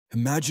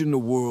Imagine a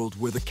world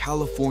where the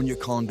California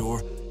condor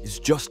is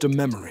just a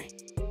memory,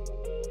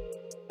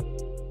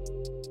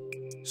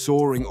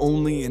 soaring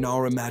only in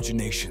our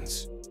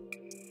imaginations.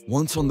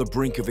 Once on the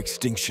brink of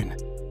extinction,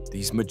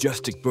 these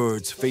majestic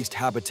birds faced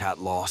habitat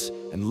loss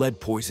and lead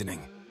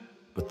poisoning.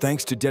 But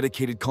thanks to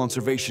dedicated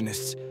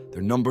conservationists,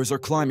 their numbers are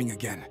climbing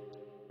again.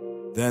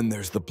 Then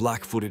there's the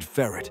black-footed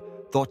ferret,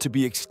 thought to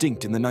be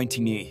extinct in the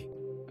 1980s.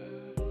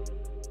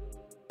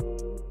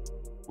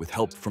 With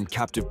help from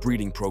captive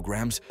breeding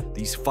programs,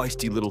 these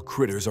feisty little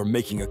critters are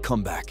making a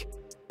comeback.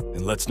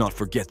 And let's not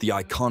forget the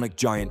iconic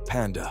giant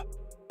panda.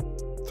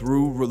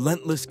 Through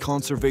relentless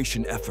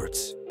conservation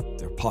efforts,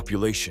 their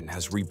population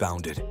has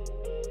rebounded.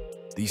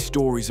 These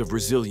stories of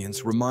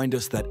resilience remind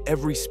us that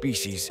every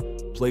species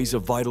plays a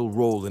vital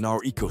role in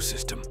our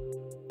ecosystem.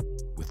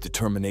 With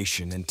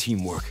determination and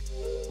teamwork,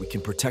 we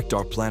can protect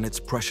our planet's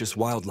precious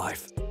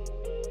wildlife.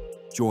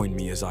 Join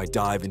me as I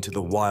dive into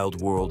the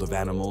wild world of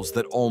animals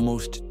that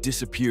almost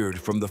disappeared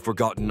from the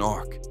Forgotten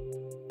Ark.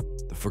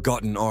 The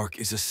Forgotten Ark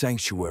is a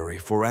sanctuary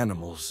for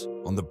animals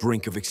on the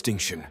brink of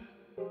extinction.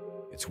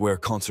 It's where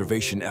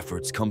conservation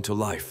efforts come to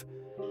life,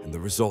 and the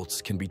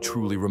results can be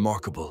truly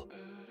remarkable.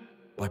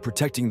 By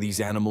protecting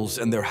these animals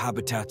and their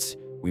habitats,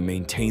 we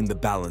maintain the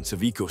balance of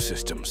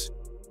ecosystems.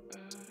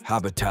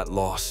 Habitat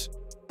loss,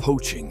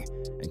 poaching,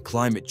 and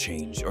climate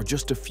change are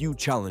just a few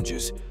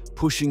challenges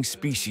pushing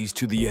species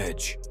to the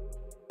edge.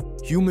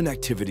 Human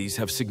activities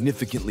have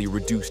significantly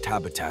reduced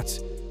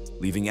habitats,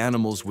 leaving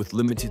animals with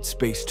limited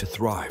space to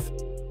thrive.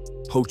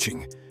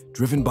 Poaching,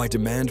 driven by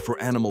demand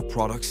for animal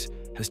products,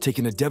 has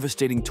taken a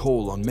devastating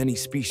toll on many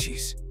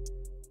species.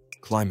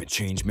 Climate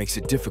change makes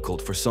it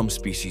difficult for some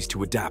species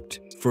to adapt,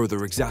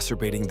 further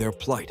exacerbating their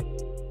plight.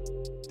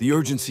 The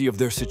urgency of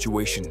their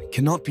situation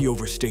cannot be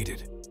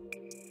overstated.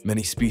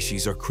 Many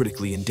species are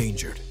critically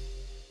endangered.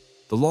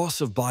 The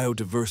loss of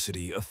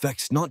biodiversity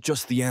affects not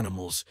just the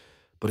animals,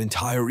 but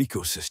entire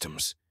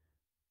ecosystems.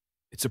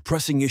 It's a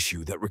pressing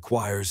issue that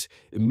requires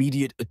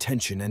immediate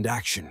attention and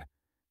action.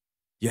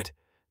 Yet,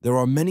 there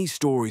are many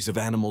stories of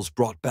animals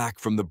brought back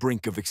from the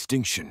brink of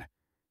extinction.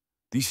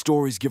 These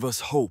stories give us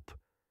hope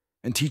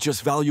and teach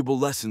us valuable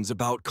lessons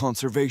about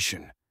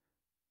conservation.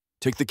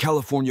 Take the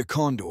California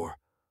condor,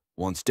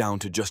 once down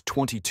to just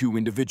 22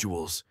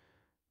 individuals.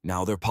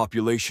 Now their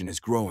population is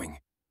growing.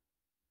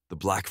 The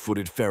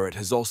black-footed ferret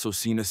has also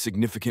seen a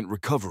significant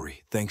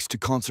recovery thanks to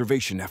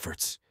conservation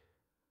efforts.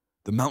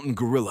 The mountain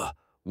gorilla,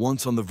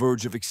 once on the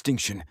verge of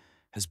extinction,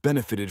 has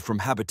benefited from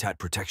habitat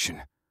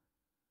protection.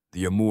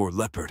 The Amur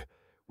leopard,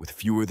 with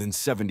fewer than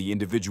 70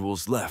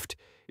 individuals left,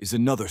 is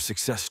another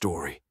success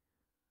story.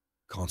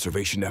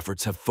 Conservation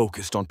efforts have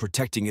focused on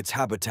protecting its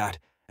habitat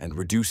and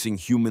reducing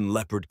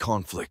human-leopard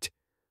conflict.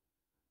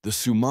 The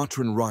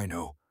Sumatran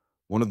rhino,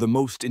 one of the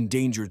most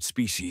endangered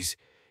species,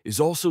 is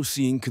also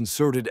seeing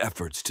concerted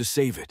efforts to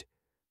save it.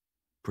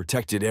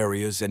 Protected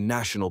areas and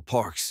national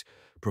parks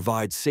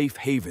provide safe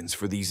havens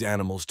for these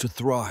animals to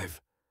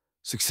thrive.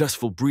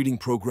 Successful breeding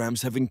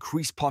programs have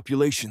increased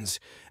populations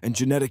and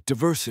genetic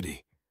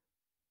diversity.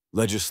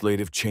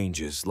 Legislative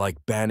changes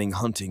like banning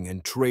hunting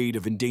and trade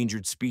of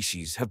endangered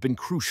species have been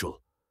crucial.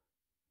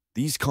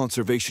 These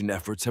conservation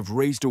efforts have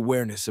raised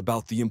awareness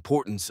about the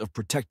importance of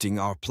protecting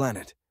our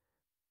planet.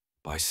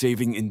 By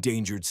saving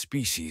endangered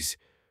species,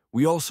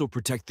 we also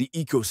protect the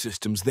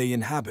ecosystems they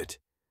inhabit.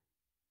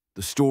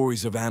 The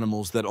stories of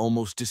animals that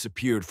almost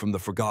disappeared from the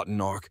Forgotten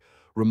Ark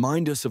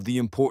remind us of the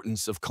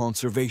importance of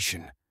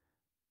conservation.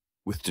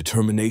 With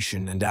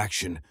determination and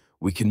action,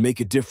 we can make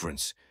a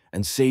difference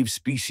and save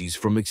species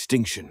from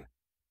extinction.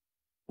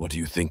 What do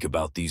you think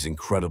about these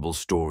incredible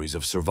stories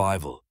of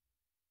survival?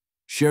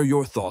 Share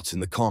your thoughts in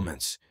the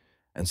comments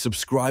and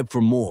subscribe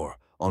for more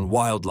on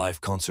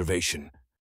wildlife conservation.